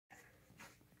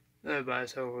Everybody,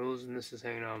 so rules, and this is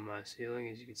hanging on my ceiling.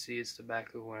 As you can see, it's the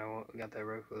back of when I got that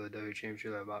record of the WWE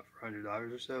Championship that I bought for $100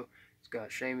 or so. It's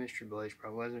got Sheamus, Triple H,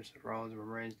 Brock Lesnar, Seth Rollins,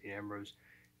 Roman Reigns, Dean Ambrose.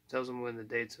 It tells them when the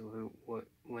dates of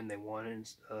when they won it and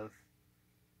stuff.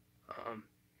 Um,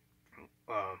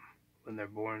 when they're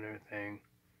born and everything,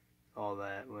 all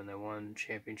that. When they won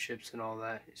championships and all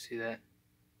that. You see that?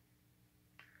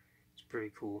 It's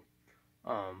pretty cool.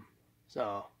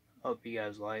 So I hope you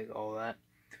guys like all that.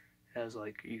 Has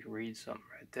like you can read something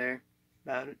right there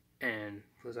about it. And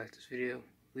if you like this video,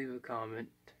 leave a comment.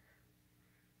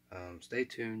 Stay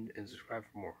tuned and subscribe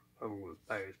for more. Over with.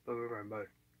 Bye. Bye. Bye.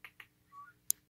 Bye.